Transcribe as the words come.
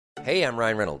Hey, I'm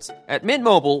Ryan Reynolds. At Mint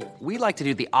Mobile, we like to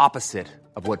do the opposite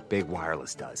of what Big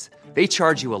Wireless does. They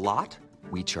charge you a lot,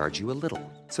 we charge you a little.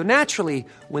 So naturally,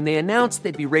 when they announced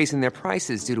they'd be raising their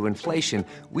prices due to inflation,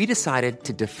 we decided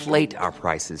to deflate our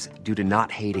prices due to not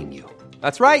hating you.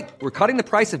 That's right. We're cutting the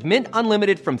price of Mint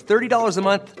Unlimited from $30 a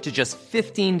month to just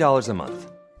 $15 a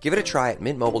month. Give it a try at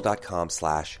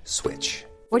mintmobile.com/switch.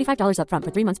 $45 up front for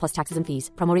 3 months plus taxes and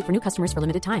fees. Promo rate for new customers for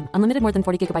limited time. Unlimited more than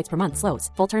 40 gigabytes per month. Slows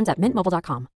full terms at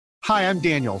mintmobile.com. Hi, I'm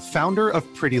Daniel, founder of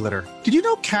Pretty Litter. Did you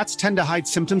know cats tend to hide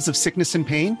symptoms of sickness and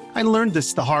pain? I learned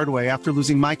this the hard way after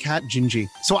losing my cat, Gingy.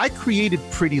 So I created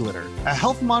Pretty Litter, a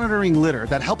health monitoring litter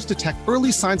that helps detect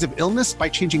early signs of illness by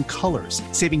changing colors,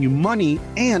 saving you money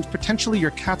and potentially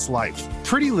your cat's life.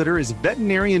 Pretty Litter is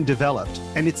veterinarian developed,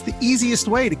 and it's the easiest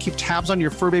way to keep tabs on your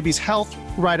fur baby's health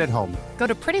right at home. Go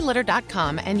to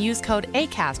prettylitter.com and use code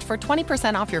ACAST for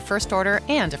 20% off your first order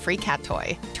and a free cat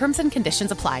toy. Terms and conditions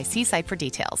apply. See site for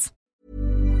details.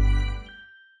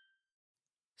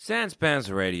 Sans Pants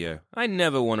Radio. I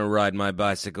never want to ride my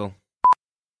bicycle.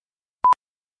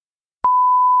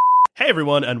 Hey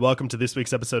everyone, and welcome to this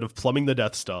week's episode of Plumbing the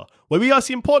Death Star, where we ask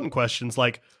the important questions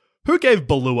like, who gave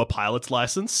Baloo a pilot's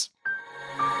license?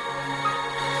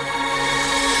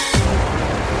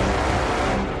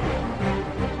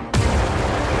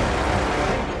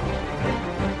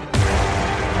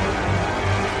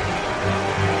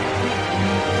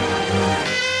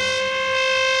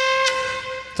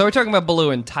 So we're talking about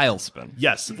Baloo in Tailspin.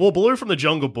 Yes, well, Baloo from the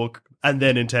Jungle Book, and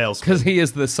then in Tailspin. Because he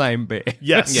is the same bear.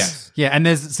 Yes. Yeah,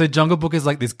 and so Jungle Book is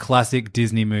like this classic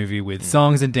Disney movie with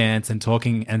songs and dance and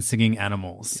talking and singing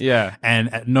animals. Yeah.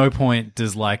 And at no point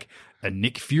does like a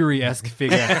Nick Fury-esque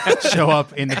figure show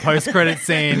up in the post-credit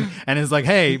scene and is like,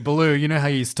 hey, Baloo, you know how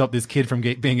you stopped this kid from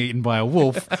being eaten by a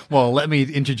wolf? Well, let me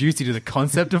introduce you to the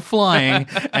concept of flying,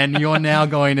 and you're now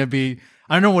going to be...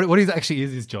 I don't know what actually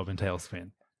is his job in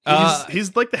Tailspin.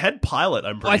 He's like the head pilot,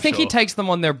 I'm pretty sure. I think he takes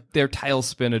them on their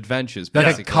Tailspin adventures, Like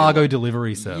basically. a cargo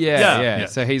delivery service. Yeah.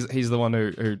 So he's the one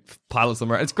who pilots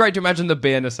them around. It's great to imagine the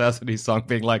Bare Necessities song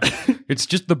being like, it's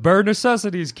just the bare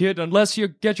necessities, kid, unless you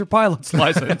get your pilot's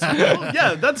license. Well,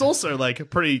 yeah, that's also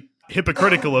like pretty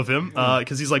hypocritical of him,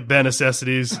 because he's like, bare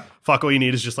necessities, fuck, all you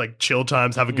need is just like chill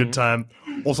times, have a good time,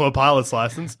 also a pilot's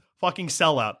license. Fucking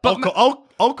sellout.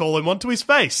 I'll call him one to his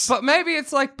face. But maybe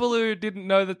it's like Baloo didn't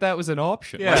know that was an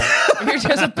option. Yeah. Like, you're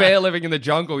just a bear living in the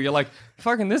jungle. You're like,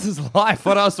 fucking, this is life.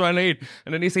 What else do I need?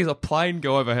 And then he sees a plane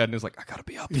go overhead and he's like, I gotta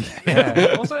be up there.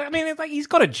 Yeah. Also, I mean, it's like he's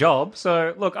got a job.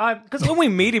 So, look, because when we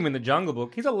meet him in the Jungle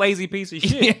Book, he's a lazy piece of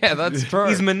shit. Yeah, that's true.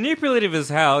 He's manipulative as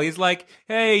hell. He's like,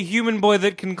 hey, human boy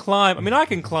that can climb. I mean, I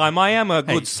can climb. I am a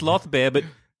good sloth bear, but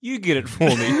you get it for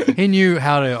me. He knew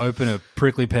how to open a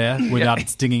prickly pear without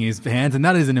stinging his hands, and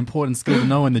that is an important skill to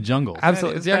know in the jungle.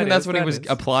 Absolutely. Do you reckon that's what he was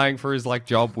applying for his like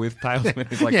job with Tailspin?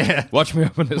 He's like, watch me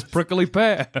open this prickly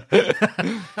pear.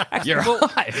 You're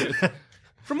right.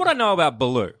 From what I know about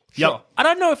Baloo, I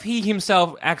don't know if he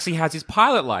himself actually has his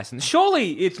pilot license.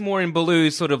 Surely it's more in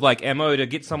Baloo's sort of like MO to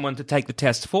get someone to take the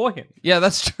test for him. Yeah,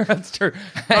 that's true. That's true.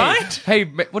 Hey, right? Hey,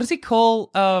 what does he call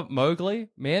Mowgli?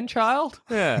 Man-child?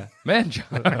 Yeah.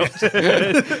 Man-child.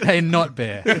 Hey, not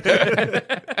bear.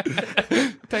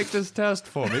 Take this test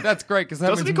for me. That's great, because that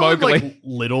Doesn't he means call him Mowgli. like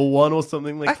little one or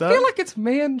something like that? I feel like it's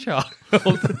man-child.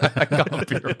 I can't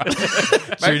be right.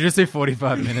 Should we just do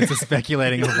 45 minutes of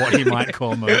speculating of what he might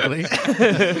call Mowgli?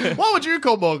 What would you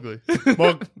call Mowgli? You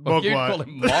call him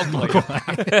Mowgli.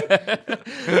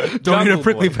 Don't eat a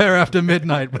prickly pear after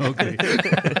midnight, Mowgli.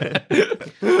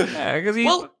 Yeah, because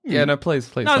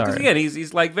please. No, because again,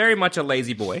 he's like very much a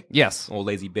lazy boy. Yes. Or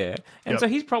lazy bear. And so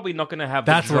he's probably not going to have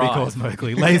That's the what drive. he calls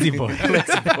Mowgli, lazy boy.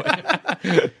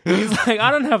 He's like,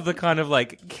 I don't have the kind of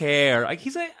like care. Like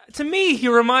to me, he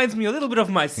reminds me a little bit of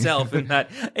myself in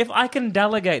that if I can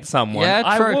delegate someone,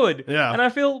 I would. Yeah. And I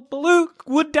feel Baloo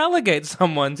would delegate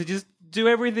someone to just do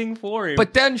everything for him.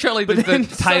 But then surely the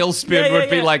Tailspin would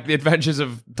be like the adventures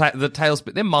of the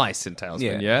Tailspin. They're mice in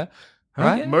Tailspin, yeah?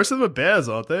 Right? Most of them are bears,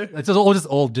 aren't they? It's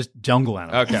all just jungle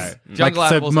animals. Okay. Jungle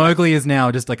animals. So Mowgli is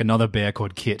now just like another bear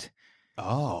called Kit.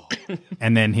 Oh.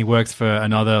 And then he works for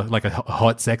another, like a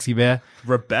hot, sexy bear.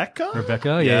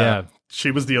 Rebecca? Yeah. She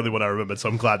was the only one I remembered, so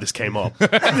I'm glad this came up.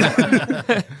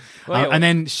 And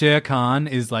then Shere Khan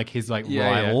is like his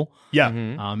rival. Yeah.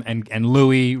 And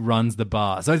Louis runs the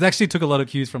bar. So it actually took a lot of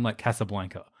cues from like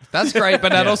Casablanca. That's great,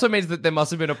 but that also means that there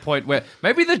must have been a point where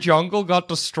maybe the jungle got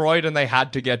destroyed and they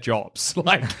had to get jobs.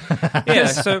 Like,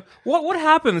 so what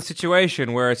happened in the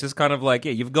situation where it's just kind of like,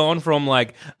 you've gone from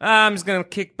like, I'm just going to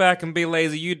kick back and be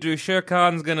lazy, you do, Shere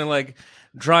Khan's going to like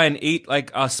try and eat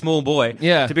like a small boy.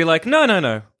 Yeah. To be like,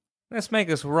 no. Let's make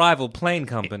us rival plane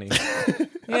companies.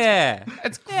 Yeah.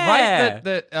 It's great Yeah.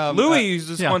 that Louis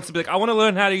just wants to be like, I want to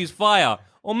learn how to use fire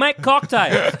or make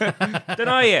cocktails. Don't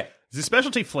know yet. Is his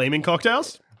specialty flaming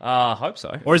cocktails? I hope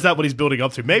so. Or is that what he's building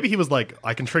up to? Maybe he was like,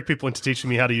 I can trick people into teaching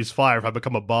me how to use fire if I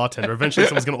become a bartender. Eventually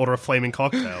someone's going to order a flaming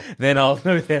cocktail. Then I'll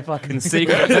know their fucking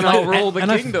secrets and I'll rule the And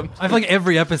kingdom. I feel like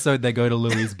every episode they go to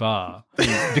Louis' bar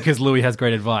because Louis has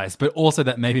great advice, but also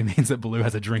that maybe means that Baloo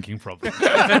has a drinking problem.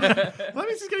 That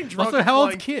means he's getting drunk. Also, how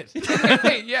old's flying-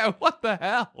 Kit? yeah, what the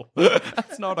hell?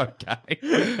 That's not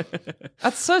okay.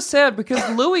 That's so sad because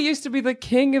Louis used to be the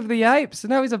king of the apes,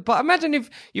 and now he's a. Imagine if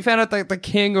you found out that the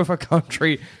king of a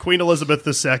country, Queen Elizabeth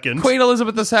II. Queen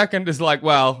Elizabeth II, is like,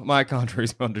 well, my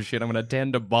country's gone to shit. I'm going to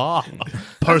tend a bar.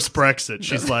 Post-Brexit,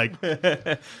 she's like,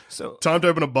 time to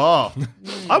open a bar.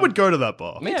 I would go to that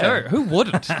bar. Me too. Who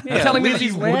wouldn't? You're telling me that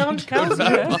you wouldn't go to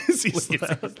that bar? Lizzie's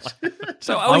Lounge.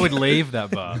 So I would leave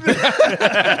that bar.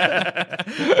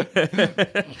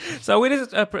 So it is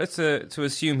to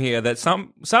assume here that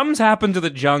something's happened to the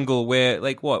jungle where,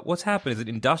 like, what's happened? Is it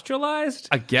industrialized?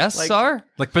 I guess so.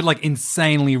 But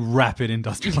insanely rapid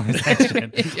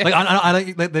industrialization.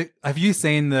 Have you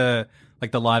seen the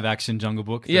live action Jungle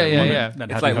Book? Yeah.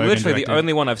 It's like literally the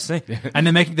only one I've seen. And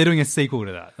they're doing a sequel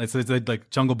to that. It's like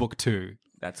Jungle Book 2.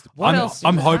 That's the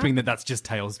I'm hoping that's just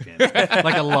Tailspin,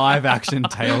 like a live action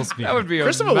Tailspin. That would be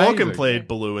Christopher amazing. Walken played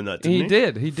Baloo in that, didn't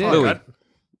he? He did. Louis.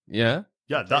 Yeah.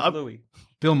 Yeah, that, Louis.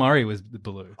 Bill Murray was the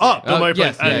Baloo. Oh, Bill Murray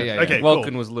yes, played- yeah. Okay,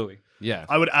 Welkin cool. was Louis. Yeah.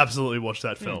 I would absolutely watch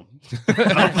that film.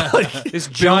 This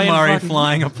Bill giant Murray fucking-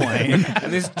 flying a plane.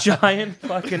 and this giant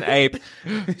fucking ape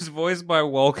who's voiced by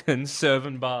Walken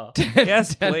serving bar.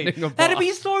 Yes, please. Tending a bar. That'd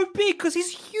be so big because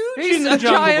he's huge. He's in the a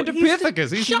Jungle giant Book. He's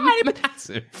Epithecus. He's giant.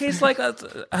 massive. He's like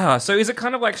so is it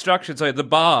kind of like structured? So the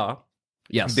bar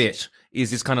Yes. bit is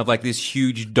this kind of like this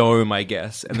huge dome, I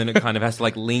guess, and then it kind of has to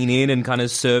like lean in and kind of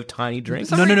serve tiny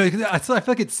drinks. No. I feel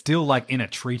like it's still like in a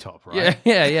treetop, right?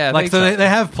 Yeah. I Like think so. they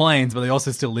have planes, but they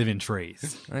also still live in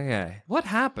trees. Okay. What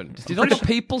happened? Did all the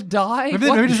people die? Maybe,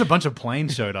 What? maybe just a bunch of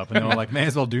planes showed up and they were like, may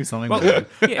as well do something with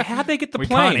it. Yeah, how'd they get the We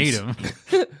planes? can't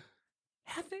eat them.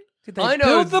 Did they I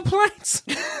know. build the planes?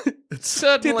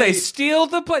 Certainly. Did they steal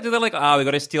the plane? Did they like, we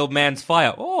got to steal man's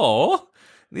fire? Or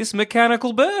this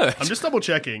mechanical bird? I'm just double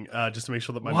checking, just to make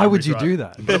sure that my Why would memory's you right. do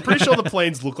that? But I'm pretty sure the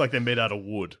planes look like they're made out of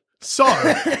wood. So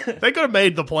they could have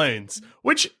made the planes,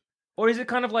 which Or is it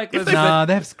kind of like... If those- Nah,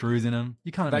 they have screws in them.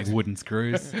 You can't make wooden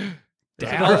screws.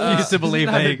 I refuse to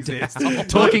believe they exist.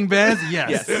 Talking bears?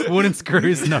 Yes. Wooden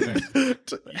screws? No.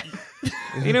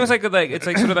 You know, it's like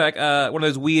sort of like one of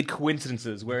those weird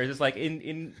coincidences where it's just like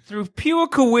in through pure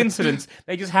coincidence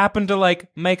they just happened to like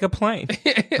make a plane.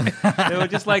 They were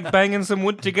just like banging some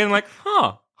wood together, and like,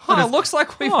 it looks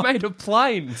like we've made a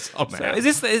plane somehow.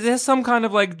 So is there some kind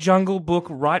of like Jungle Book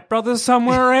Wright brothers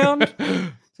somewhere around?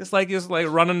 just like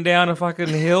running down a fucking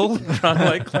hill, trying to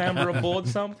like clamber aboard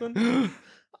something. Is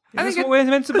this what we're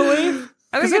meant to believe?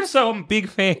 Because if so, I'm a big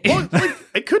fan. well, like,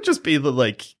 it could just be that,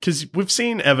 like, because we've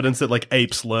seen evidence that like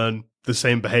apes learn the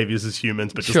same behaviors as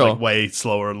humans, but just Sure. like way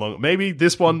slower and longer. Maybe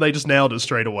this one they just nailed it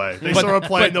straight away. They saw a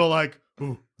plane, and they were like,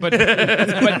 "Ooh." But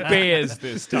bears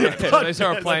this time. They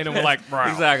saw a plane and were like, bro.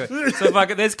 Exactly. So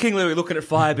fucking, there's King Louis looking at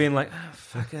fire, being like,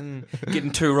 fucking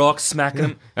getting two rocks, smacking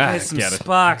them. There's some get it.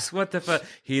 sparks. What the fuck?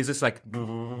 He's just like,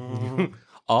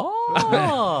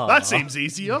 oh, That seems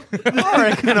easier. I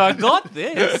reckon I got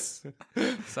this.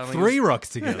 Suddenly 3 rocks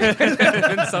together.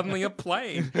 then suddenly a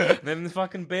plane. Then the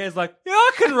fucking bear's like, yeah,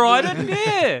 I can ride it.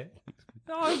 Yeah.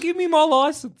 Oh, give me my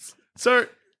license. So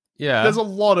Yeah. there's a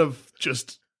lot of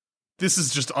just. This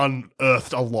is just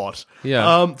unearthed a lot.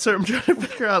 Yeah. So I'm trying to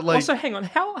figure out like. Also, hang on.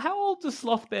 How old do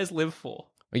sloth bears live for?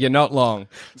 Yeah, not long.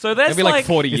 So that's Maybe like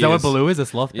 40 years. Is that what Baloo is? A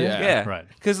sloth bear? Yeah. Yeah, Right.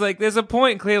 Because like, there's a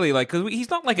point clearly, like, because he's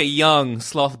not like a young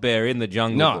sloth bear in the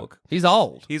Jungle No, Book. he's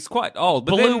old. He's quite old.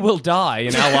 But Baloo then will die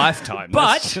in our lifetime.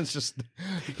 But- It's just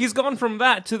he's gone from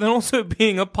that to then also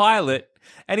being a pilot,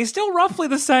 and he's still roughly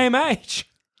the same age.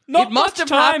 Not it must much have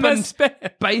time happened has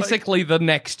spent. basically the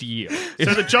next year.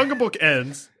 So the Jungle Book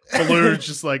ends. Baloo's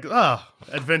just like,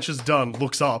 adventure's done.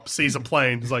 Looks up, sees a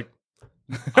plane. He's like,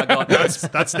 I got this.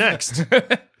 that's next.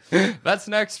 That's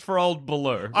next for old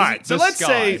Baloo. All right, so The let's sky.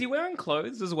 say Is he wearing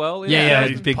clothes as well? Yeah,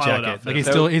 he's big pilot jacket. outfit. Like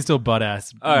So- he's still butt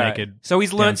ass All right. naked. So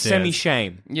he's learnt downstairs.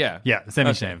 semi-shame. Yeah. Yeah,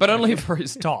 semi-shame. But only for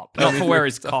his top, not for where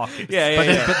his cock is.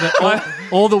 Yeah.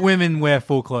 all the women wear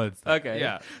full clothes. Okay.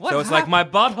 Yeah. So it's like my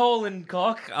butthole and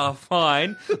cock are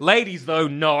fine. Ladies, though,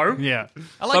 no. Yeah.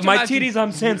 I like But to my imagine titties,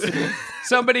 I'm sensitive.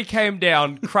 Somebody came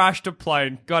down, crashed a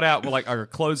plane, got out, were like, I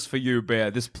got clothes for you, bear.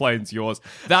 This plane's yours.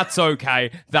 That's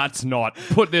okay. That's not.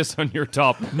 Put this on your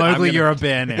top. Mowgli, you're a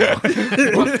bear now.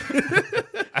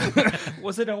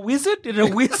 Was it a wizard? Did a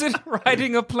wizard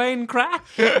riding a plane crash?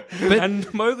 And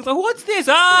Mowgli's like, what's this?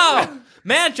 Oh,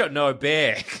 man shot. No,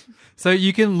 bear. So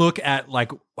you can look at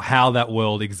like how that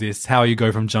world exists, how you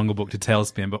go from Jungle Book to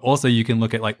Tailspin, but also you can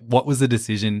look at like what was the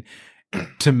decision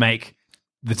to make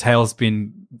the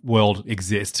Tailspin world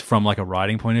exist from like a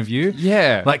writing point of view.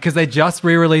 Yeah. Like, because they just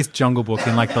re-released Jungle Book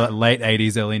in like the late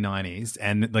 80s, early 90s.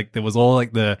 And like there was all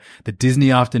like the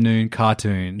Disney afternoon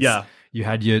cartoons. Yeah. You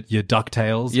had your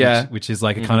DuckTales, Yeah. which is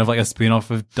like a kind of like a spin-off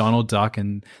of Donald Duck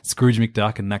and Scrooge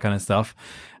McDuck and that kind of stuff.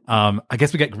 I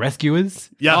guess we get Rescuers.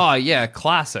 Yeah. Oh, yeah,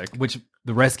 classic. Which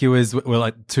the Rescuers were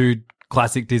like two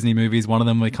classic Disney movies. One of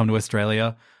them would come to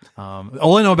Australia.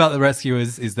 All I know about the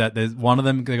Rescuers is that there's one of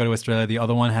them they go to Australia. The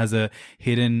other one has a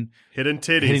hidden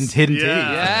titties. Hidden titties.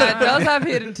 Yeah, it does have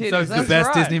hidden titties. So it's the That's best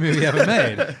right. Disney movie ever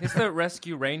made. Is the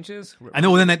Rescue Rangers? And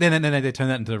then they turn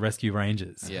that into the Rescue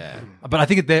Rangers. Yeah. But I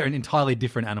think they're entirely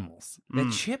different animals. The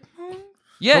chipmunk?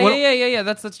 Yeah.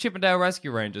 That's Chippendale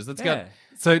Rescue Rangers. That's Yeah.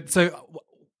 good. So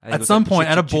at some point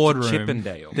at a boardroom,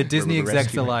 Chippendale. the Disney Remember execs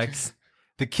Rescue are like, Rangers.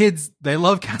 the kids, they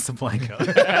love Casablanca.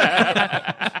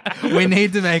 We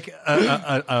need to make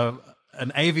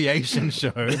an aviation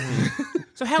show.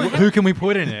 So how Who can we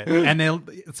put in it? And I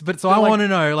want to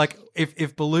know, like,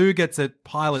 if Baloo gets a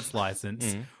pilot's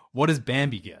license, what does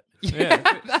Bambi get?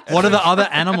 What are the other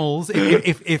animals?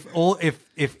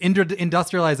 If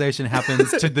industrialization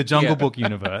happens to the Jungle Book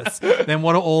universe, then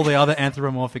what are all the other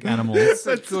anthropomorphic animals? That's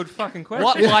a good fucking question.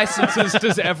 What licenses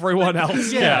does everyone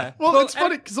else get? Well, it's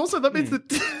funny because also that means that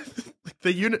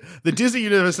the Disney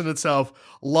universe in itself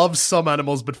loves some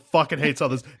animals but fucking hates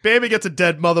others. Bambi gets a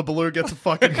dead mother. Baloo gets a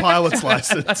fucking pilot's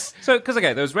license. So, because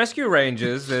there's Rescue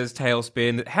Rangers, there's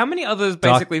Tailspin. How many others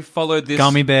basically followed this?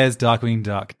 Gummy Bears, Darkwing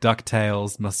Duck,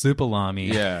 DuckTales,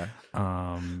 Marsupilami. Yeah.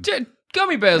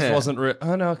 Gummy Bears wasn't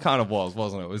oh no, it kind of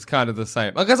wasn't it? It was kind of the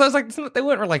same. Because I was like, they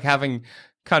weren't really like having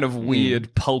kind of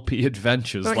weird pulpy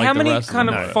adventures like how the many rest kind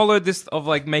of of them. followed this of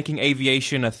like making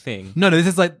aviation a thing? No, this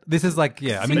is like,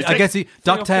 yeah. I mean, I guess or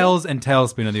DuckTales and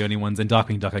Tailspin are the only ones, and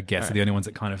Darkwing Duck, I guess, are the only ones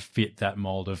that kind of fit that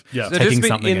mold of Yeah. So taking just been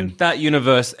something in that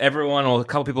universe, everyone or a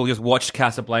couple people just watched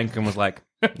Casablanca and was like,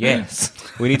 yes,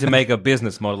 we need to make a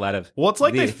business model out of Well, it's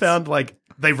like they this. found like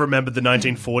they've remembered the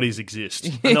 1940s exist.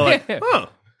 And they're like, oh,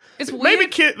 It's weird. maybe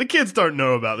the kids don't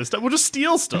know about this stuff. We'll just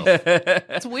steal stuff.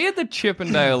 It's weird that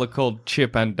Chippendale are called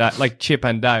Chip and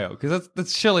Dale, because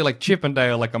that's surely like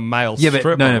Chippendale, like a male Yeah, but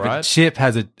stripper, no, right? but Chip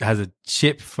has a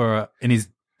chip in his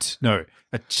a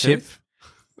chip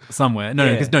somewhere.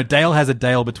 No, because Dale has a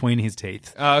Dale between his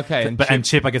teeth. Oh, okay, And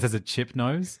Chip, I guess, has a chip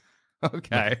nose.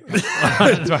 okay,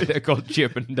 that's why they're called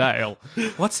Chip and Dale.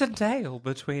 What's a dale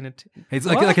between a? It's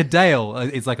like a Dale.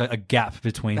 It's like a gap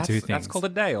between two things. That's called a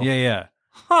dale. Yeah.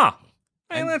 Huh.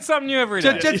 Hey, that's something new every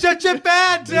day.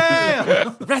 Bad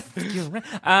Dale.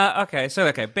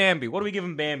 Okay, Bambi. What are we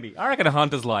giving Bambi? I reckon a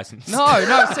hunter's license. No,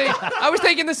 see, I was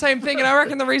thinking the same thing, and I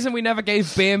reckon the reason we never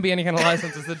gave Bambi any kind of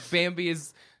license is that Bambi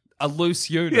is a loose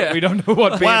unit. Yeah. We don't know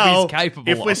what Bambi's Well, capable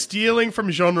if of. we're stealing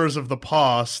from genres of the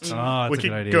past, that's we a good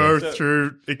can idea. go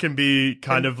through. It can be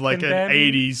kind of like can an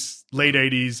Bambi- 80s, late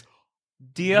 80s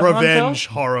Deer revenge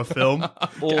hunter? horror film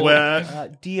Or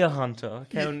where Deer Hunter.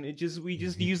 We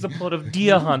just use the plot of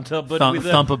Deer Hunter, but with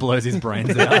a... Thumper blows his brains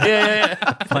out yeah.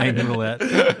 playing roulette.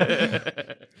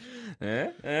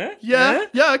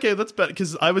 yeah, okay, that's better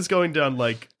because I was going down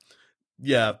like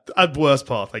a worse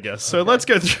path, I guess. So let's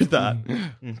go through that.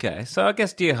 Okay, so I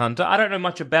guess Deer Hunter. I don't know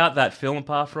much about that film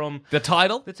apart from the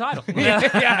title? the title. Yeah.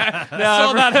 I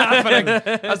saw that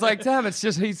happening. I was like, damn, it's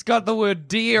just he's got the word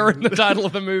deer in the title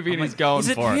of the movie and he's going Is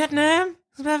it for Vietnam?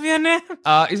 Is it about Vietnam?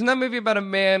 it. Isn't that movie about a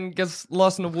man gets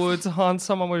lost in the woods, hunts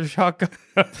someone with a shotgun?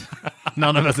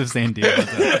 None of us have seen Deer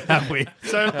Hunter, have we?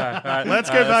 So let's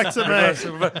go back to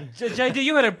the. JD,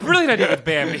 you had a brilliant idea with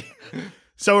Bambi.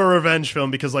 So a revenge film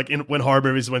because like when horror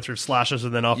movies went through slashers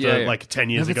and then after like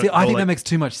 10 years No, but ago, see, I think like, that makes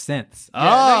too much sense. No,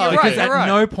 you're Because right, you're at right.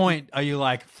 no point are you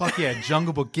like, fuck yeah,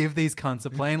 Jungle Book, give these cunts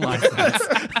a plane license.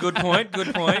 Good point.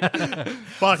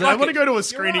 fuck, I want to go to a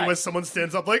screening right. where someone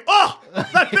stands up like, oh,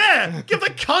 that bear, give the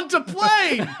cunt a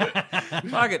plane.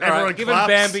 Fuck it. All Everyone right, giving claps.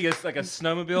 Bambi like a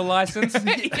snowmobile license. Fuck,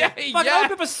 I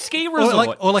open up a ski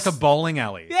resort. or like a bowling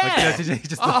alley. Yeah. Like,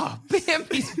 just Oh,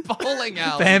 Bambi's bowling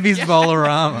alley. Bambi's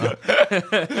Bowlerama.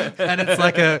 And it's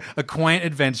like a quaint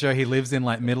adventure. He lives in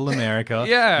like middle America,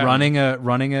 running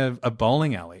a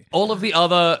bowling alley. All of the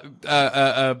other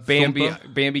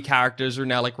Bambi characters are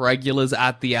now like regulars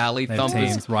at the alley. They have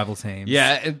Thumpers. teams, rival teams.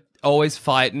 Yeah, and always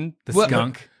fighting. The What-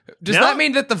 skunk. Does Now- that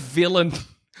mean that the villain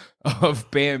of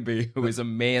Bambi, who is a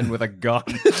man with a gun.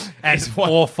 And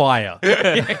or fire.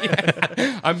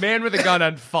 A man with a gun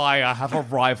and fire have a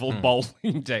rival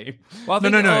bowling team. Well, I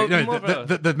No. think, more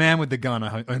of a- The man with the gun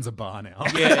owns a bar now.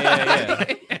 yeah.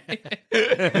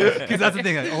 Because that's the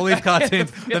thing. Like, all these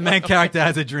cartoons, the main character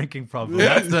has a drinking problem.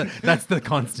 That's the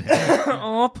constant.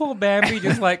 Oh, poor Bambi,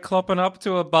 just like clopping up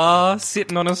to a bar,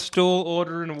 sitting on a stool,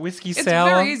 ordering a whiskey It's sour.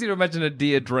 very easy to imagine a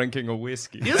deer drinking a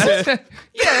whiskey. Is it?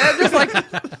 Yeah, just like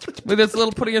with its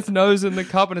little putting its nose in the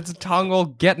cup and its tongue all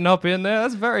getting up in there.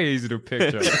 That's very easy to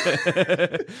picture.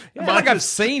 I feel like I've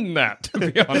seen that,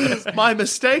 to be honest. My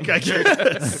mistake, I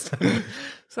guess.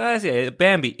 So that's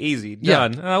Bambi, easy, Yeah.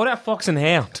 done. What about Fox and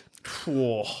Hound?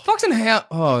 Fox and Hound.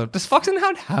 Oh, does Fox and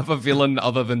Hound have a villain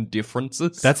other than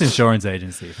differences? That's insurance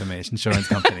agency for me. It's insurance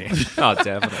company. Oh,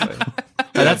 definitely.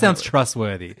 That sounds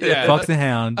trustworthy. Yeah. Fox and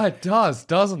Hound. It does,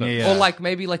 doesn't it? Yeah. Or like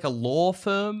maybe like a law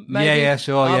firm. Maybe. Yeah,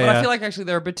 sure, But yeah. I feel like actually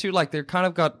they're a bit too like they're kind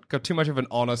of got too much of an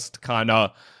honest kind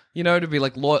of. You know, to be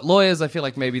like lawyers, I feel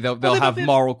like maybe they'll have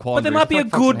moral But quandaries. there might be a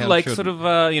Fox and good, Hound like, shouldn't. sort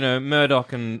of,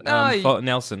 Murdoch and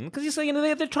Nelson. Because you say,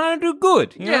 they're trying to do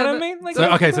good. You know what I mean? Like,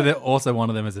 So they're also one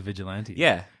of them as a vigilante.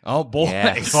 yeah. Oh boy,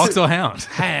 Yes. Fox or Hound?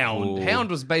 Hound. Ooh. Hound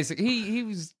was basic. He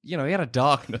was, he had a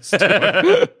darkness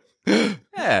to him.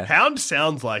 Yeah. Hound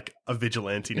sounds like a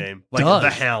vigilante name. Like does. the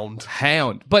Hound.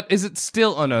 Hound. But is it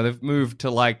still? Oh no, they've moved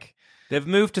to like. They've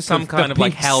moved to some The kind of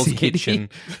like big Hell's city. Kitchen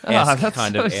That's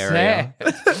kind so of area.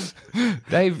 sad.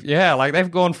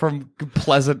 They've gone from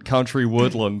pleasant country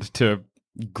woodland to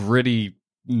gritty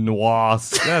noir.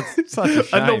 That's such a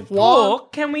shame. Or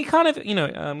can we kind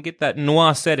of, get that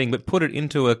noir setting, but put it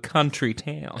into a country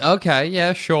town? Okay,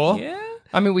 yeah, sure. Yeah.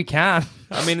 I mean, we can.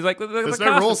 I mean, like the There's cast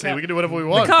no of rules here. We can do whatever we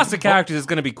want. The cast of characters is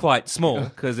going to be quite small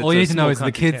because All you need to know is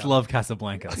the kids love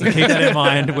Casablanca. So keep that in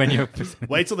mind when you're...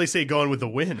 Wait till they see Gone with the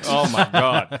Wind. Oh my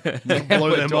god.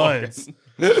 Blow their minds.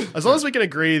 As long as we can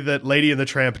agree that Lady and the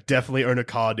Tramp definitely own a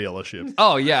car dealership.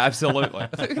 Oh yeah, absolutely. I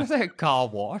thought you were going to say a car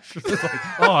wash.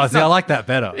 Oh, see, I like that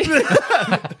better.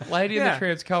 Lady in the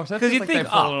Tramp's car wash. Because you like think, they've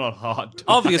fallen on hard.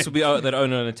 Obvious would be that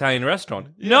own an Italian restaurant.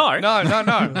 No, No.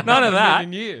 none of that.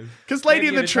 Because Lady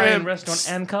and the Italian Tramp... restaurant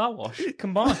and car wash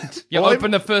combined. You Well, open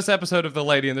the first episode of the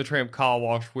Lady and the Tramp car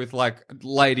wash with like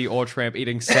Lady or Tramp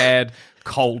eating sad,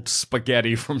 cold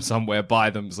spaghetti from somewhere by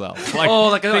themselves.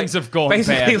 Like, things have gone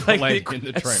basically bad for like Lady and the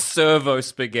a Tramp. servo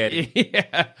spaghetti.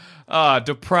 Yeah.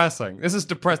 Depressing. This is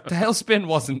depressing. Tailspin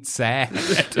wasn't sad.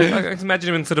 I can imagine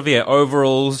him in sort of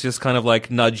overalls, just kind of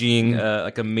like nudging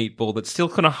like a meatball that's still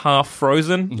kind of half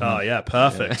frozen. Oh, yeah,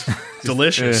 perfect.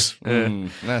 Delicious.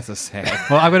 That's a sad.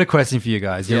 Well, I've got a question for you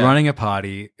guys. You're Yeah. running a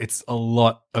party. It's a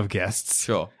lot of guests.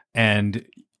 Sure. And,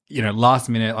 last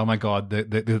minute, oh my God, the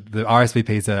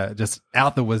RSVPs are just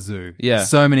out the wazoo. Yeah.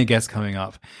 So many guests coming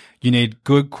up. You need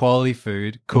good quality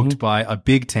food cooked by a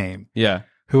big team. Yeah.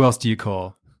 Who else do you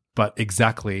call? But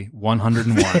exactly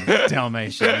 101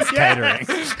 Dalmatians catering.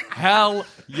 Hell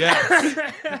yes.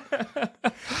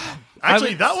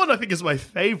 Actually, that one I think is my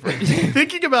favorite.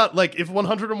 Thinking about, like, if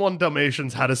 101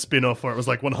 Dalmatians had a spin-off where it was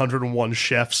like 101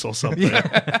 chefs or something. And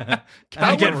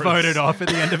get Calories. voted off at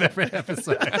the end of every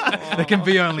episode. There can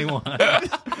be only one.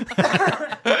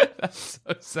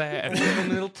 So sad.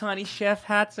 Little tiny chef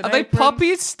hats. And Are they aprons.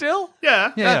 puppies still?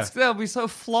 Yeah. They'll be so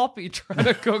floppy trying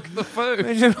to cook the food.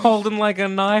 Imagine holding like a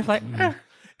knife, like.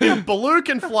 Baloo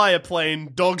can fly a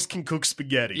plane, dogs can cook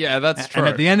spaghetti. Yeah, that's true. And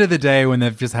at the end of the day, when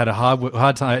they've just had a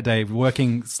hard day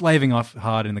working, slaving off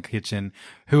hard in the kitchen,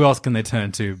 who else can they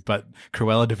turn to but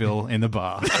Cruella de Vil in the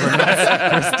bar for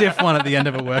a stiff one at the end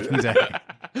of a working day?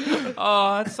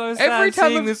 Oh, it's so sad Every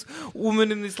time seeing this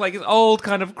woman in this like old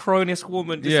kind of cronish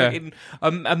woman just like, in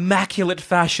immaculate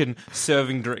fashion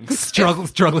serving drinks.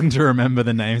 Struggling to remember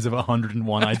the names of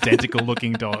 101 identical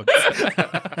looking dogs.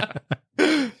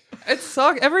 It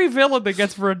sucks. Every villain that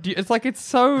gets reduced, it's like it's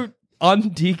so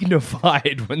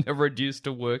undignified when they're reduced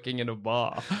to working in a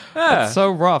bar. Yeah. It's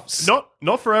so rough.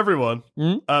 Not for everyone.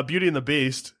 Beauty and the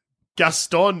Beast.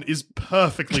 Gaston is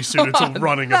perfectly suited to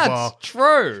running a bar. That's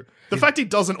true. The fact he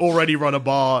doesn't already run a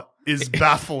bar is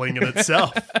baffling in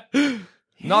itself.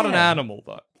 Not an animal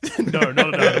though. No,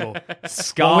 not an animal.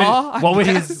 Scar. What would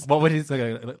his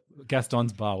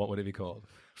Gaston's bar? What would it be called?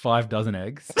 5 dozen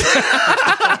eggs.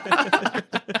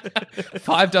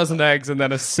 5 dozen eggs and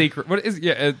then a secret. What is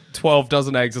 12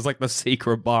 dozen eggs is like the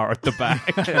secret bar at the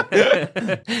back.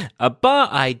 A bar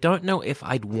I don't know if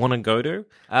I'd want to go to.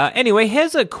 Anyway,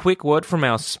 here's a quick word from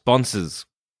our sponsors.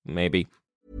 Maybe.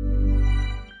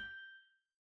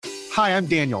 Hi, I'm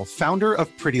Daniel, founder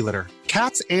of Pretty Litter.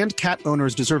 Cats and cat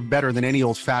owners deserve better than any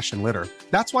old-fashioned litter.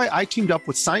 That's why I teamed up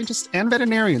with scientists and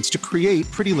veterinarians to create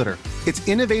Pretty Litter. Its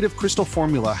innovative crystal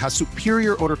formula has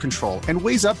superior odor control and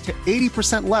weighs up to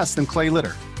 80% less than clay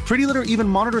litter. Pretty Litter even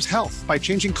monitors health by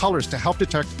changing colors to help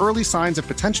detect early signs of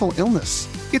potential illness.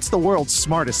 It's the world's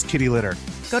smartest kitty litter.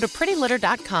 Go to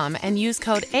prettylitter.com and use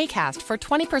code ACAST for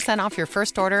 20% off your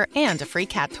first order and a free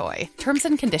cat toy. Terms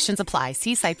and conditions apply.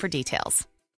 See site for details.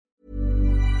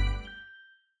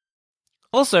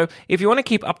 Also, if you want to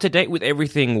keep up to date with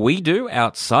everything we do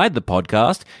outside the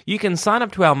podcast, you can sign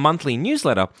up to our monthly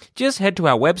newsletter. Just head to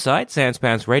our website,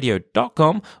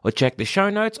 sanspantsradio.com, or check the show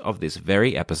notes of this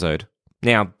very episode.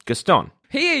 Now, Gaston.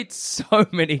 He eats so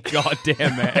many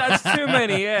goddamn eggs. That's too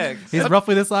many eggs. He's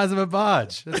roughly the size of a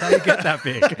barge. That's how you get that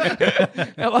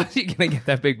big. How are you going to get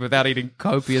that big without eating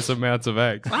copious amounts of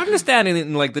eggs? I understand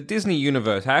in like the Disney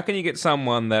universe, how can you get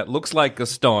someone that looks like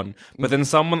Gaston, but then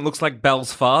someone that looks like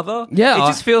Belle's father? Yeah, it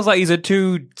just feels like these are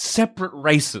two separate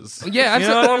races. Yeah, You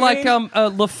know absolutely. what I mean?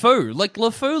 Like LeFou. Like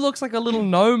LeFou looks like a little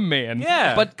gnome man.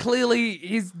 Yeah. But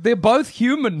clearly they're both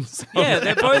humans. Yeah,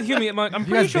 they're both human. I'm You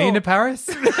pretty guys sure. been to Paris?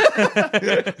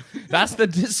 That's the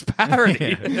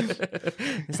disparity.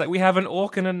 It's like we have an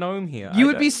orc and a gnome here. You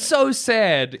would be so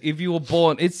sad if you were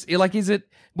born. It's like,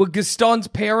 were Gaston's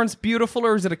parents beautiful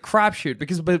or is it a crapshoot?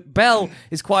 Because Belle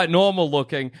is quite normal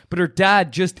looking, but her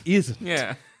dad just isn't.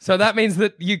 Yeah. So that means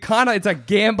that it's a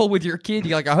gamble with your kid.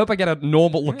 You're like, I hope I get a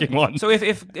normal looking one. So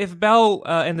if Belle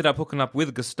ended up hooking up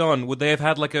with Gaston, would they have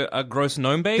had like a gross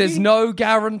gnome baby? There's no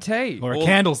guarantee. Or a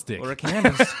candlestick? Or a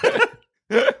candlestick.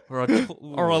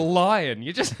 Or a lion.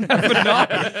 You just never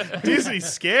know. Disney's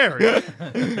scary.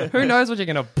 Who knows what you're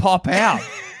going to pop out?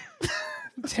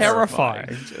 Terrifying.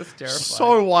 Just terrifying.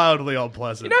 So wildly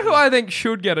unpleasant. You know who I think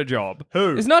should get a job?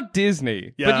 Who? It's not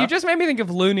Disney. But Yeah. you just made me think of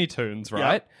Looney Tunes,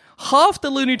 right? Half the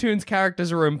Looney Tunes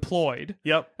characters are employed.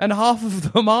 Yep. And half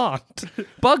of them aren't.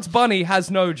 Bugs Bunny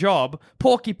has no job.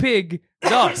 Porky Pig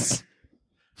does.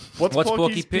 What's What's Porky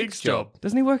Porky Pig's Pig's job?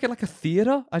 Doesn't he work at like a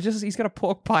theater? He's got a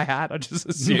pork pie hat. I just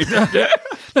assumed.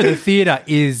 No, the theater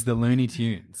is the Looney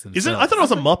Tunes. Is it? I thought it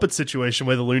was a Muppet situation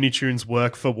where the Looney Tunes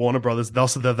work for Warner Brothers.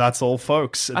 Thus, That's All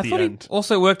Folks at I the thought end. he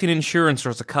also worked in insurance or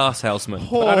as a car salesman.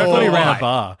 Oh, I thought he ran a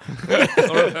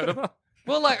bar.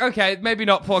 Well, like, okay, maybe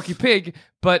not Porky Pig,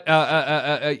 but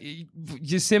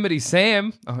Yosemite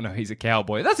Sam. Oh no, he's a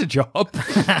cowboy. That's a job.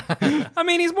 I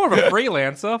mean, he's more of a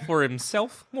freelancer for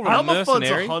himself. More of a Elmer Fudd's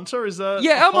mercenary. a hunter? Is that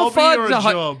Yeah, a Elmer hobby or Fudd's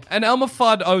a job? and Elmer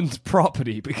Fudd owns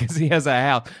property because he has a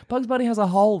house. Bugs Bunny has a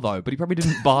hole though, but he probably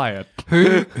didn't buy it.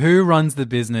 Who runs the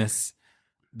business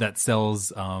that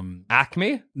sells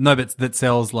Acme? no, but that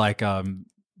sells like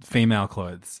female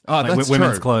clothes. Oh, like that's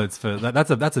women's true. clothes for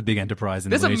that's a big enterprise in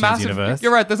There's the a Looney Tunes massive. universe.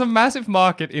 You're right. There's a massive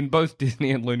market in both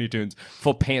Disney and Looney Tunes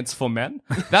for pants for men.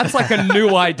 That's like a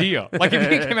new idea. Like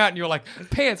if you came out and you're like,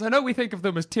 pants. I know we think of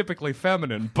them as typically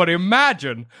feminine, but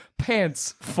imagine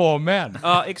pants for men.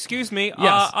 Excuse me.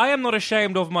 Yes. I am not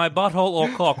ashamed of my butthole or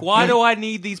cock. Why do I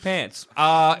need these pants?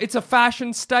 It's a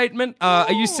fashion statement.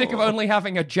 Are you sick of only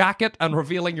having a jacket and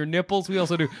revealing your nipples? We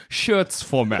also do shirts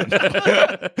for men.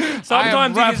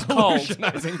 Sometimes it is cold.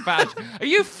 Revolutionizing fashion. Are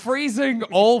you freezing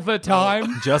all the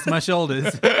time? Just my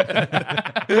shoulders.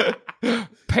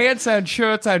 Pants and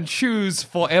shirts and shoes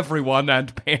for everyone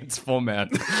and pants for men.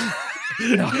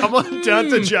 Come on down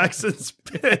to Jackson's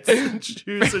pants and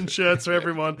shoes and shirts for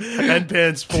everyone and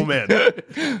pants for men.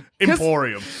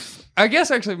 Emporium. I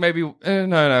guess actually maybe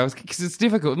no, because it's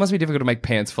difficult. It must be difficult to make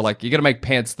pants for like you got to make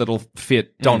pants that'll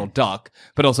fit Donald Duck,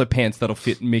 but also pants that'll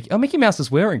fit Mickey. Oh, Mickey Mouse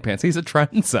is wearing pants. He's a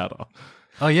trendsetter.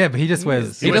 Oh yeah, but he just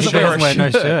wears. He doesn't wear a no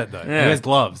shirt. shirt though. Yeah. He wears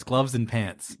gloves and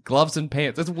pants. Gloves and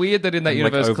pants. It's weird that in that And,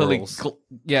 like, universe, clearly,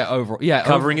 overalls. overall, yeah,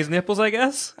 Covering his nipples, I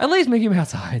guess. At least Mickey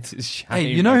Mouse hides his shame. Hey,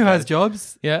 you know who okay. has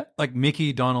jobs? Yeah, Like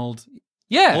Mickey, Donald.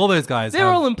 yeah. All those guys They're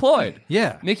have- all employed.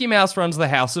 Yeah. Mickey Mouse runs the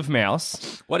House of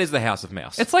Mouse. What is the House of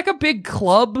Mouse? It's like a big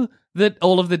club that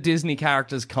all of the Disney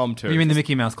characters come to. You mean the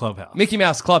Mickey Mouse Clubhouse? Mickey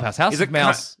Mouse Clubhouse? House Is of it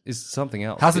Mouse is something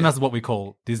else. House of Mouse is what we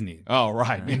call Disney Oh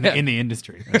right, in yeah. the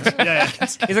industry. Yeah.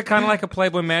 Is it kind of like a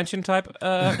Playboy Mansion type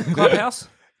clubhouse?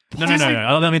 No.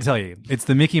 Let me tell you. It's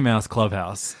the Mickey Mouse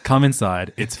Clubhouse. Come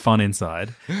inside. It's fun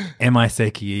inside.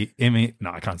 M-I-sexy.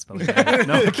 No, I can't spell it.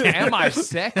 No, I can't. Am I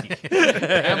sexy?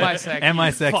 Am I sexy? Am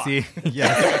I sexy?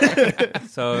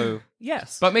 Yes. So,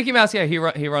 yes. But Mickey Mouse, yeah, he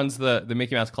runs the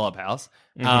Mickey Mouse Clubhouse,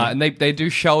 and they do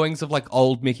showings of like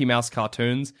old Mickey Mouse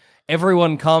cartoons.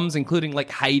 everyone comes, including like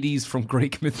Hades from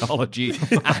Greek mythology.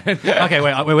 Okay,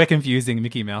 wait, we're confusing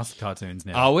Mickey Mouse cartoons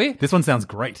now. Are we? This one sounds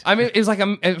great. I mean, it was like,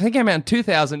 I think it came out in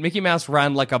 2000. Mickey Mouse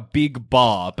ran like a big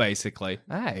bar, basically.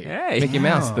 Hey. Mickey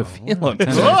Mouse, the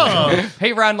villain.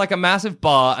 He ran like a massive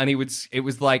bar, and it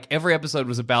was like every episode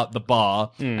was about the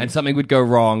bar, and something would go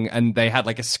wrong, and they had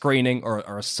like a screening or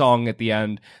a song at the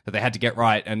end that they had to get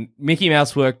right. And Mickey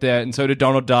Mouse worked there, and so did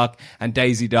Donald Duck, and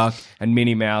Daisy Duck, and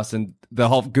Minnie Mouse, and the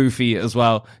whole Goofy as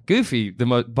well. Goofy,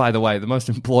 by the way, the most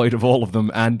employed of all of them,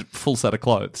 and full set of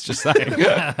clothes. Just saying.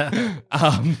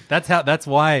 That's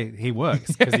why he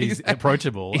works, because he's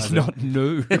approachable. He's not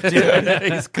nude.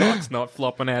 His cock's not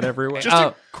flopping out everywhere. Just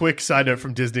a quick side note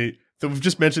from Disney. So we've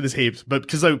just mentioned this heaps, but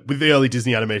because with the early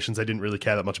Disney animations, I didn't really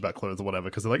care that much about clothes or whatever,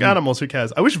 because they're like, animals, who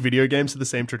cares? I wish video games had the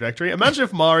same trajectory. Imagine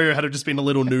if Mario had just been a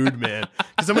little nude man.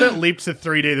 Because then when it leaped to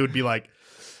 3D, they would be like,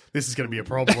 this is going to be a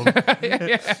problem.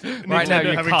 Right now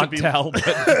you can't tell,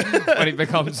 but when he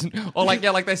becomes, or like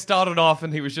they started off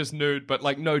and he was just nude, but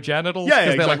like no genitals. Yeah,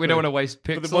 they're exactly. like, we don't want to waste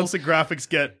pixels. But then once the graphics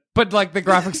get... But like the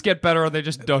graphics get better and they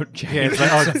just don't change. Yeah, it's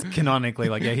like, it's canonically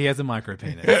like, he has a micro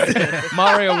penis.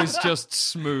 Mario is just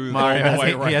smooth. Mario all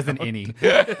the way he has an around. innie.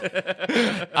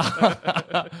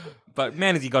 But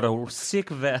man, has he got a sick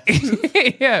vest?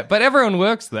 Yeah, but everyone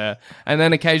works there, and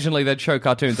then occasionally they'd show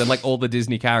cartoons, and like all the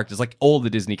Disney characters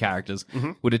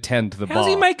would attend the bar. How's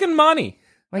he making money?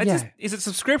 Like, It's just- is it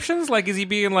subscriptions? Like, is he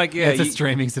being like, It's a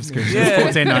streaming subscription. Yeah.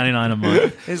 It's $14.99 a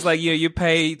month. It's like, you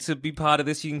pay to be part of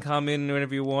this. You can come in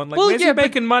whenever you want. Like, Well, where's yeah, he but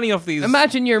making money off these?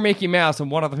 Imagine you're Mickey Mouse, and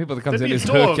one of the people that comes That'd in be is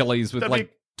a dwarf. Hercules with That'd like.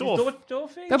 be dwarf.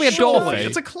 Dorothy? That'd be a Sure, dwarf.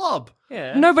 it's a club.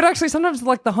 Yeah. No, but actually, sometimes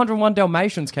like the 101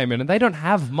 Dalmatians came in, and they don't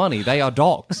have money; they are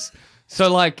dogs.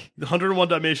 So like, The 101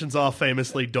 Dalmatians are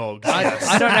famously dogs.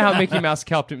 I don't know how Mickey Mouse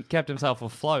kept himself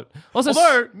afloat. Also,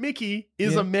 Although Mickey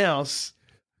is a mouse,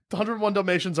 the 101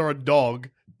 Dalmatians are a dog.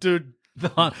 Dude,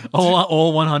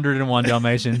 All 101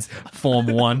 Dalmatians form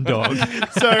one dog.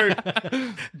 so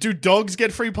do dogs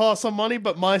get free pass on money,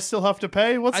 but mice still have to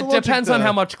pay? What's the it logic depends on there?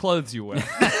 how much clothes you wear.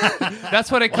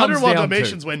 That's what it comes 101 down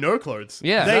Dalmatians to. wear no clothes.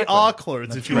 Yeah, they exactly. are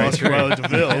clothes, if you ask Riley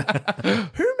DeVille.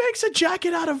 Who makes a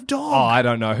jacket out of dog? Oh, I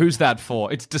don't know. Who's that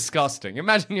for? It's disgusting.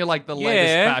 Imagine you're like the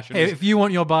latest fashion. Hey, if you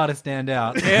want your bar to stand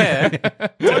out. Yeah.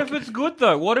 What if it's good,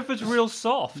 though? What if it's real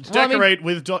soft? Decorate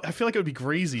with dog. I feel like it would be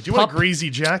greasy. Do you want a greasy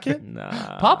jacket?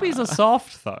 Nah. Puppies are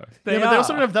soft, though. They But they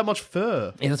also are. don't have that much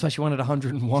fur. Yeah, that's why she wanted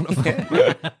 101 of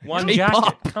them. One Keep jacket.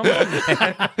 up. Come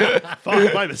on.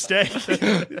 Fuck, my mistake.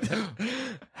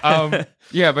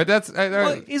 Yeah, but that's...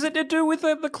 Well, is it to do with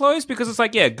the clothes? Because it's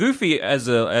like, yeah, Goofy earns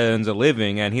a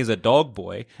living, and he's a dog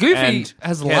boy. Goofy and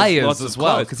has lots layers of as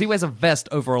well, clothes. because he wears a vest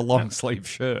over a long-sleeve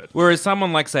shirt. Whereas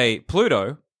someone like, say,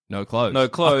 Pluto, No clothes. No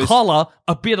clothes. A collar,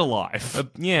 a bit alive.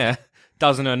 yeah,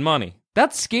 doesn't earn money.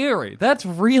 That's scary. That's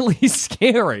really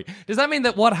scary. Does that mean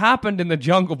that what happened in the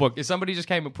Jungle Book is somebody just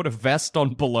came and put a vest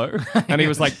on Baloo? And he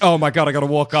was like, oh my God, I gotta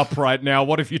walk up right now.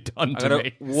 What have you done I to gotta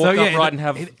me? walk upright and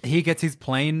have... He gets his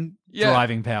plane Yeah.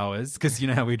 driving powers, because you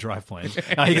know how we drive planes. He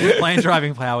gets his plane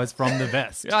driving powers from the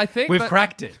vest. Yeah, I think we've that-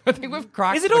 cracked it. I think we've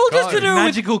cracked Is it the all just to code. do with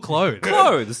Magical clothes.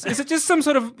 clothes? Is it just some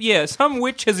sort of... Yeah, some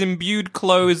witch has imbued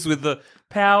clothes with the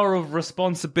power of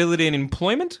responsibility and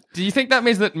employment? Do you think that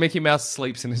means that Mickey Mouse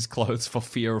sleeps in his clothes for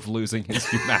fear of losing his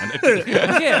humanity?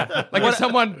 Yeah. Like if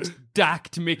someone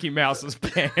dacked Mickey Mouse's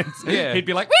pants, Yeah. he'd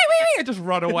be like, wee, wee, wee, and just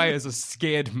run away as a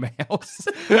scared mouse.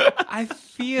 I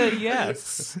fear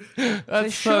yes.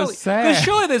 That's so sad. Because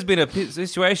surely there's been a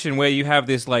situation where you have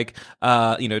this like,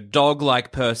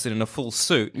 dog-like person in a full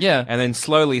suit. Yeah. And then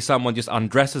slowly someone just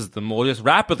undresses them or just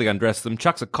rapidly undresses them,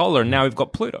 chucks a collar, and now we've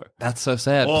got Pluto. That's so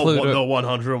sad. Or Pluto. the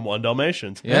 101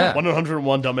 Dalmatians. Yeah.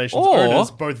 101 Dalmatians Or-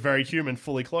 owners, both very human,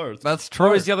 fully clothed. That's true.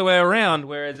 Or is the other way around,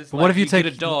 whereas it's like what if you get take-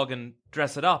 a dog and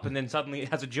dress it up and then suddenly it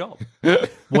has a job?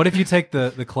 What if you take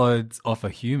the clothes off a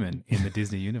human in the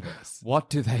Disney universe? What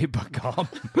do they become?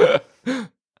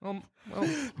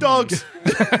 Dogs.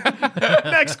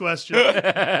 Next question.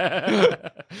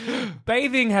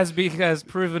 Bathing has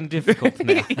proven difficult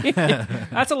now.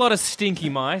 That's a lot of stinky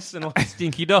mice and a lot of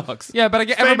stinky dogs. Yeah, but I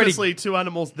get everybody. Famously, two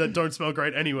animals that don't smell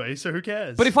great anyway, so who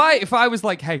cares? But if I was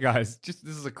like, hey guys, just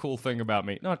this is a cool thing about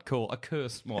me. Not cool, a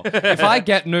curse more. If I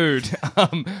get nude,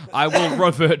 I will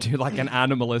revert to like an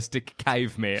animalistic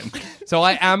caveman. So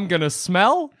I am gonna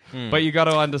smell, but you got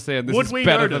to understand this Would is we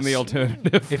better notice? than the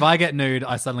alternative. If I get nude,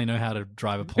 I suddenly know how to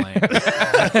drive a plane.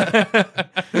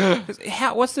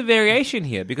 What's the variation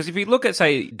here? Because if you look at,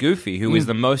 say, Goofy, who is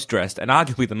the most dressed and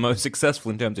arguably the most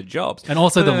successful in terms of jobs, And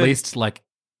also the least like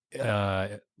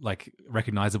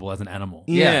recognizable as an animal.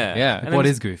 Yeah. Yeah. And What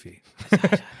then- is Goofy?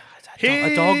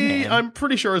 a dog man. I'm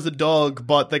pretty sure is a dog,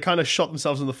 but they kind of shot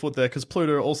themselves in the foot there because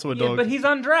Pluto also a Yeah, dog. but he's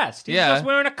undressed. He's Yeah. just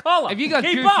wearing a collar. Have you got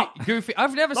Keep Goofy? up. Goofy.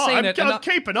 I've never No, seen I'm, it. I'm and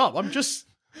keeping up. I'm just.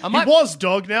 might- He was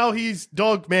dog. Now he's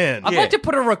dog man. I'd like to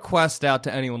put a request out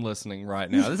to anyone listening right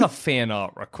now. This is a fan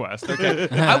art request, okay?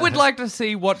 I would like to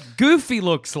see what Goofy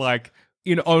looks like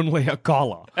in only a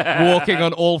collar, walking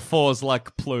on all fours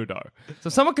like Pluto. So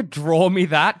if someone could draw me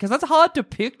that, because that's hard to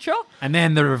picture. And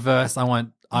then the reverse. I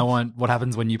want what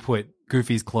happens when you put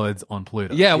Goofy's clothes on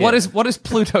Pluto. Yeah, what is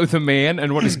Pluto the man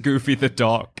and what is Goofy the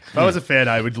dog? If I was a fan,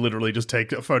 I would literally just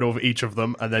take a photo of each of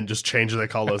them and then just change their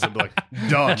colors and be like,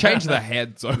 done. Change the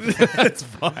heads over. That's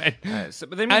fine.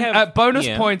 But then we And have bonus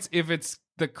yeah. points if it's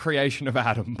the creation of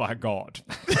Adam by God.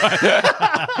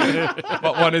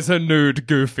 But one is a nude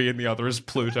Goofy and the other is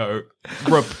Pluto.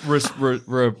 What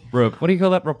do you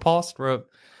call that? Repulsed?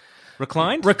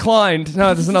 Reclined? Reclined.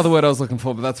 No, there's another word I was looking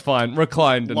for, but that's fine.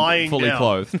 Reclined and Lying fully down.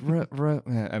 clothed.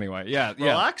 Yeah, anyway, yeah.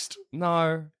 Relaxed?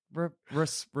 No.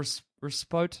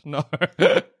 Respote? No.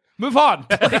 Move on,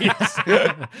 please.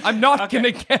 I'm not going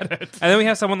to get it. And then we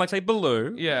have someone like, say,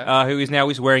 Baloo, Yeah. who is now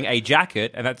wearing a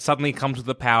jacket, and that suddenly comes with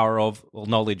the power of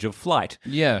knowledge of flight.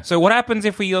 Yeah. So what happens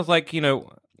if we like,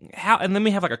 how? And then we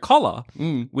have like a collar,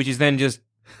 which is then just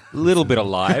a little bit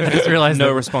alive. I just realized no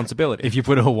that responsibility. If you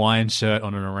put a Hawaiian shirt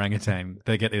on an orangutan,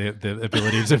 they get the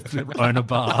ability to own a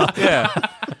bar. Yeah.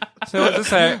 So let's just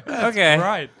say, okay,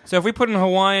 right. So if we put a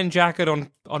Hawaiian jacket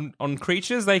on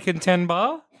creatures, they can 10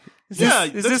 bar. Is this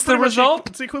that's the pretty much result?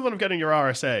 It's the equivalent of getting your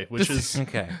RSA, which is.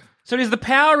 Okay. So is the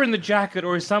power in the jacket,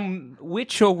 or is some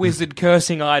witch or wizard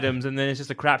cursing items, and then it's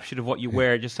just a crapshoot of what you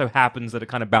wear? It just so happens that it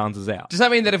kind of balances out. Does that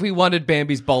mean that if we wanted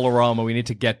Bambi's Bowl-O-Rama, we need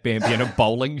to get Bambi in a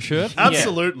bowling shirt?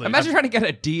 Absolutely. Imagine trying to get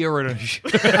a deer in a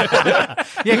shirt.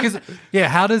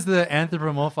 How does the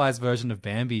anthropomorphized version of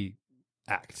Bambi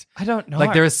act? I don't know.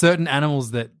 Like, there are certain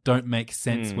animals that don't make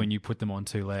sense when you put them on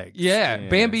two legs. Yeah,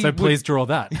 Bambi So please draw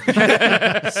that.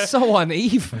 would so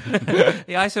uneven.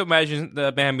 Yeah, I so imagine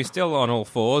the Bambi still on all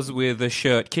fours with a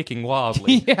shirt kicking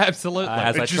wildly. Yeah, absolutely.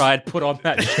 As I tried to put on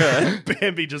that shirt.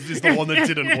 Bambi just is the one that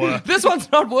didn't work. This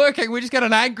one's not working. We just got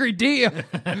an angry deer.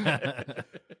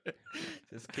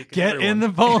 Get in the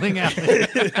bowling alley.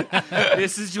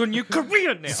 This is your new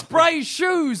career now. Spray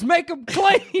shoes. Make them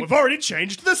clean. We've already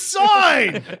changed the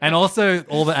sign. And also,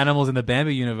 all the animals in the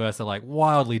Bambi universe are like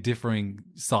wildly differing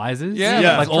sizes. Yeah, Yeah.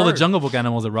 Like that's all the true. Jungle Book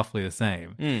animals are roughly the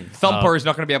same. Thumper is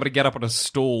not going to be able to get up on a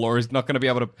stool, or he's not going to be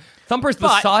able to. Thumper is the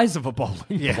But- size of a bowling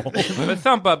ball. But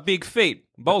Thumper, big feet,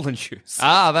 bowling shoes.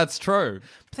 Ah, that's true.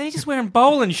 But then he's just wearing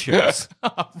bowling shoes.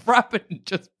 Rabbit in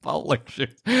just bowling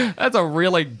shoes. That's a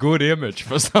really good image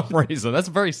for some reason. That's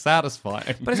very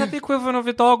satisfying. But is that the equivalent of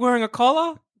a dog wearing a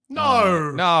collar?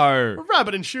 No. No. A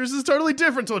rabbit in shoes is totally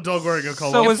different to a dog wearing a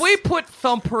collar. So If we put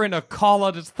Thumper in a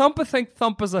collar, does Thumper think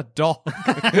Thumper's a dog?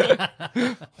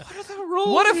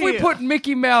 What if we put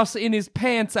Mickey Mouse in his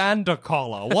pants and a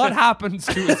collar? What happens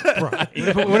to his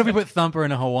brain? What if we put Thumper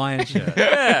in a Hawaiian shirt?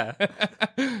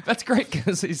 That's great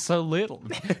because he's so little.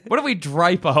 What if we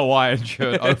drape a Hawaiian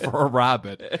shirt over a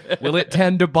rabbit? Will it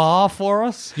tend to bar for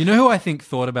us? You know who I think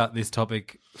thought about this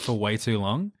topic for way too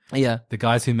long? Yeah. The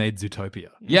guys who made Zootopia.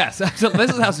 Yes, absolutely.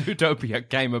 This is how Zootopia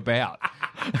came about.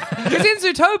 Because in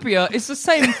Zootopia, it's the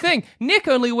same thing. Nick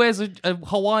only wears a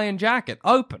Hawaiian jacket,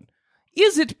 open.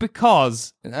 Is it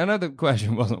because, I know the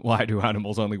question wasn't why do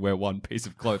animals only wear one piece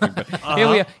of clothing, but here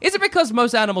we are. Is it because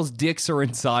most animals' dicks are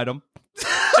inside them?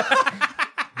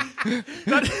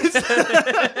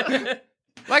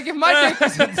 Like, if my dick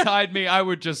was inside me, I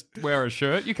would just wear a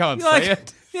shirt. You can't see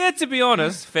it. Yeah, to be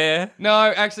honest, fair. No,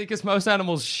 actually, because most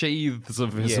animals' sheaths are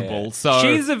visible. Yeah. So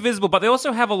Sheaths are visible, but they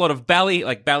also have a lot of belly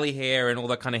hair and all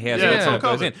that kind of hair. Yeah, that it's all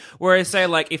goes covered. in. Whereas, say,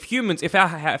 like if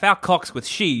our cocks with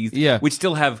sheaths, Yeah. we'd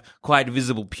still have quite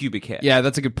visible pubic hair. yeah,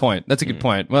 that's a good point. That's a good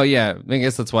point. Well, yeah, I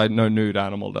guess that's why no nude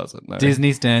animal does it. No.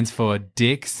 Disney stands for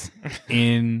dicks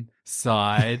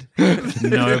inside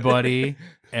nobody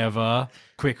ever.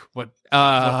 Quick, what?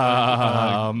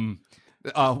 Why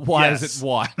Yes. is it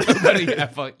why? Nobody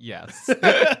ever. Yes.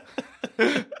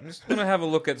 I'm just gonna have a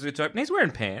look at Zootopia. He's wearing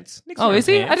pants. Nick's Oh, wearing is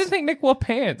he? pants. I didn't think Nick wore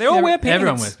pants. They all wear pants.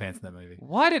 Everyone wears pants in that movie.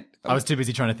 Why did? I was too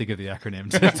busy trying to think of the acronym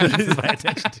to pay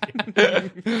attention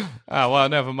to. Oh well,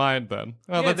 never mind then.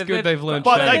 Well, Yeah, that's good. They've learned.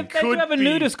 but shame. they They do could have a be-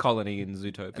 nudist colony in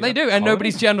Zootopia. They do, and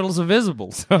nobody's genitals are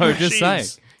visible. So just saying,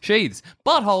 Sheaths. sheaths,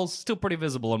 buttholes still pretty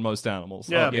visible on most animals.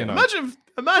 Yeah, you know. imagine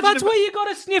That's if, where you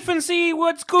gotta sniff and see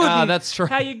what's good. Ah, and that's true.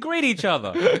 How you greet each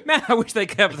other. Man, I wish they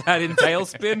kept that in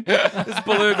Tailspin. This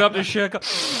Baloo up to shirt.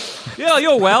 Yeah,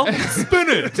 you're well. Spin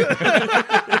it.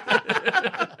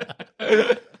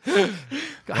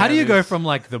 How do you go from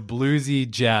like the bluesy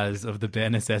jazz of the bare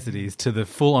necessities to the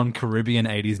full-on Caribbean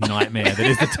 80s nightmare that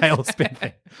is the tailspin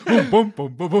thing? Boom,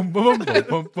 boom, boom, boom, boom, boom,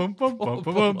 boom, boom, boom, boom, boom,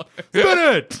 boom. Spin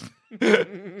it!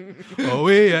 Oh,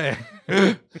 yeah.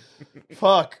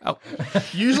 Fuck. Oh.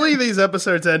 Usually these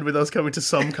episodes end with us coming to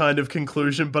some kind of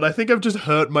conclusion, but I think I've just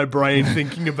hurt my brain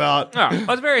thinking about... Oh,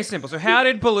 well, it's very simple. So how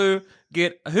did Baloo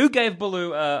who gave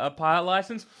Baloo a pilot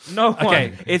license? No one.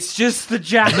 Okay. It's just the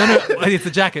jacket. No, it's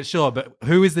the jacket, sure, but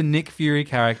who is the Nick Fury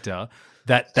character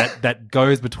that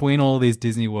goes between all of these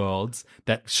Disney worlds,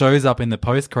 that shows up in the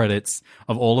post-credits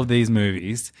of all of these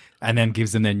movies, and then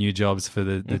gives them their new jobs for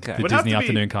the Disney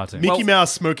afternoon cartoon? Mickey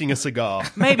Mouse smoking a cigar.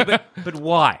 Maybe, but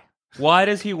why? Why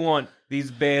does he want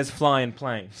these bears flying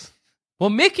planes? Well,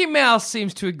 Mickey Mouse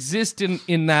seems to exist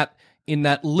in that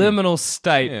liminal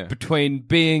state between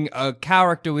being a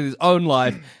character with his own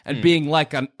life and being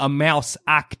like a mouse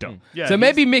actor. Yeah, so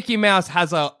maybe Mickey Mouse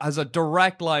has a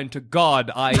direct line to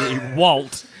God, i.e.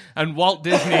 Walt, and Walt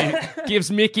Disney gives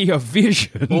Mickey a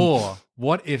vision. Or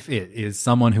what if it is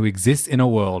someone who exists in a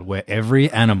world where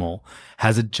every animal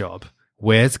has a job,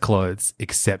 wears clothes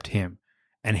except him,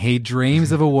 and he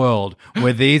dreams of a world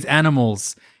where these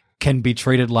animals can be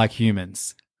treated like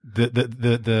humans?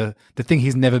 The thing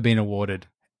he's never been awarded,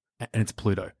 and it's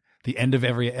Pluto. The end of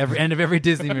every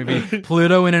Disney movie,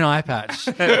 Pluto in an eye patch.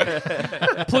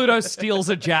 Pluto steals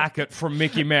a jacket from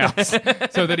Mickey Mouse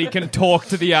so that he can talk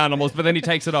to the animals, but then he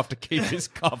takes it off to keep his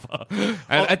cover.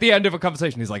 And at the end of a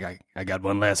conversation, he's like, I got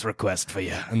one last request for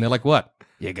you. And they're like, what?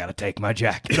 You gotta take my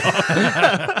jacket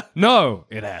off. No,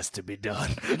 it has to be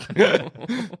done.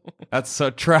 That's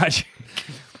so tragic.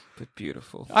 But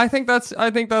beautiful. I think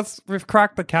we've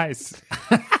cracked the case.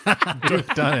 We've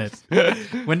done it.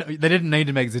 When they didn't need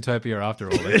to make Zootopia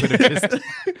after all, they could have just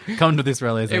come to this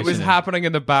realization. It was happening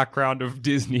in the background of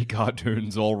Disney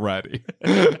cartoons already.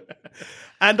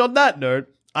 And on that note,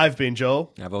 I've been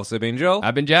Joel. I've also been Joel.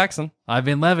 I've been Jackson. I've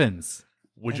been Levins.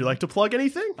 Would you like to plug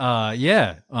anything?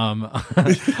 Yeah.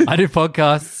 I do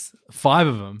podcasts, 5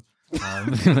 of them.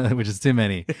 Which is too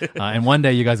many. And one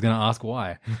day you guys are going to ask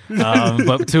why.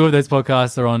 But 2 of those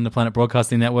podcasts are on the Planet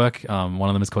Broadcasting Network. One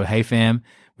of them is called Hey Fam,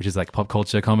 which is like pop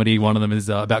culture comedy. One of them is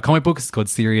about comic books. It's called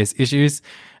Serious Issues.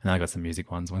 And then I got some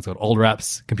music ones. One's called Old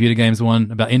Raps. Computer games one.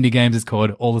 About indie games is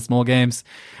called All the Small Games.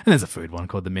 And there's a food one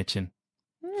called The Mitchin.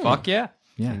 Fuck yeah.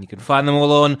 Yeah. And you can find them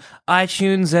all on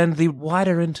iTunes and the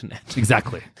wider internet.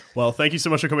 Exactly. Well, thank you so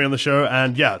much for coming on the show.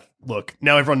 And yeah, look,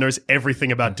 now everyone knows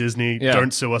everything about Disney. Yeah.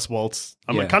 Don't sue us, Waltz.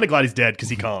 I'm kind of glad he's dead because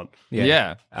he can't.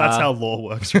 Yeah. That's how law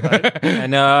works, right?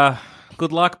 And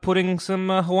good luck putting some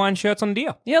Hawaiian shirts on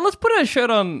deer. Yeah, let's put a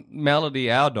shirt on Melody,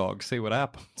 our dog, see what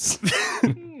happens.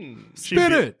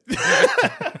 Spin it!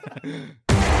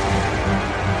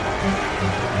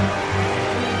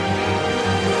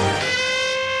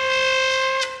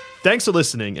 Thanks for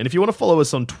listening, and if you want to follow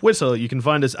us on Twitter, you can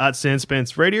find us at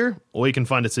Sanspants Radio, or you can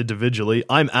find us individually.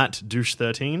 I'm at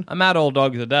Douche13. I'm at All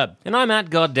Dogs Are Dead. And I'm at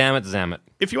Goddammit Zammit.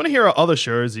 If you want to hear our other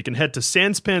shows, you can head to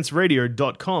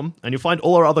sanspantsradio.com, and you'll find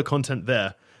all our other content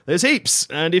there. There's heaps,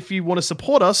 and if you want to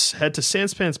support us, head to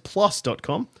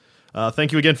sanspantsplus.com.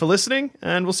 Thank you again for listening,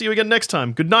 and we'll see you again next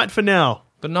time. Good night for now.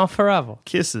 But not forever.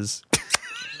 Kisses.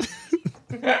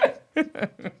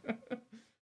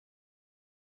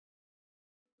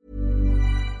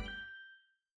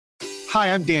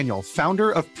 Hi, I'm Daniel,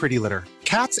 founder of Pretty Litter.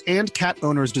 Cats and cat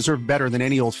owners deserve better than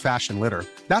any old-fashioned litter.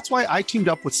 That's why I teamed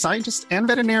up with scientists and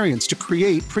veterinarians to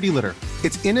create Pretty Litter.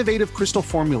 Its innovative crystal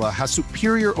formula has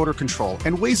superior odor control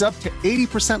and weighs up to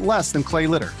 80% less than clay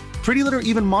litter. Pretty Litter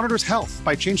even monitors health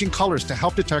by changing colors to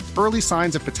help detect early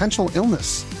signs of potential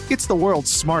illness. It's the world's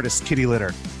smartest kitty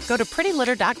litter. Go to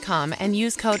prettylitter.com and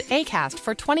use code ACAST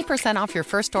for 20% off your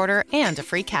first order and a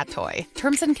free cat toy.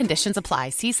 Terms and conditions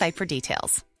apply. See site for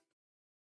details.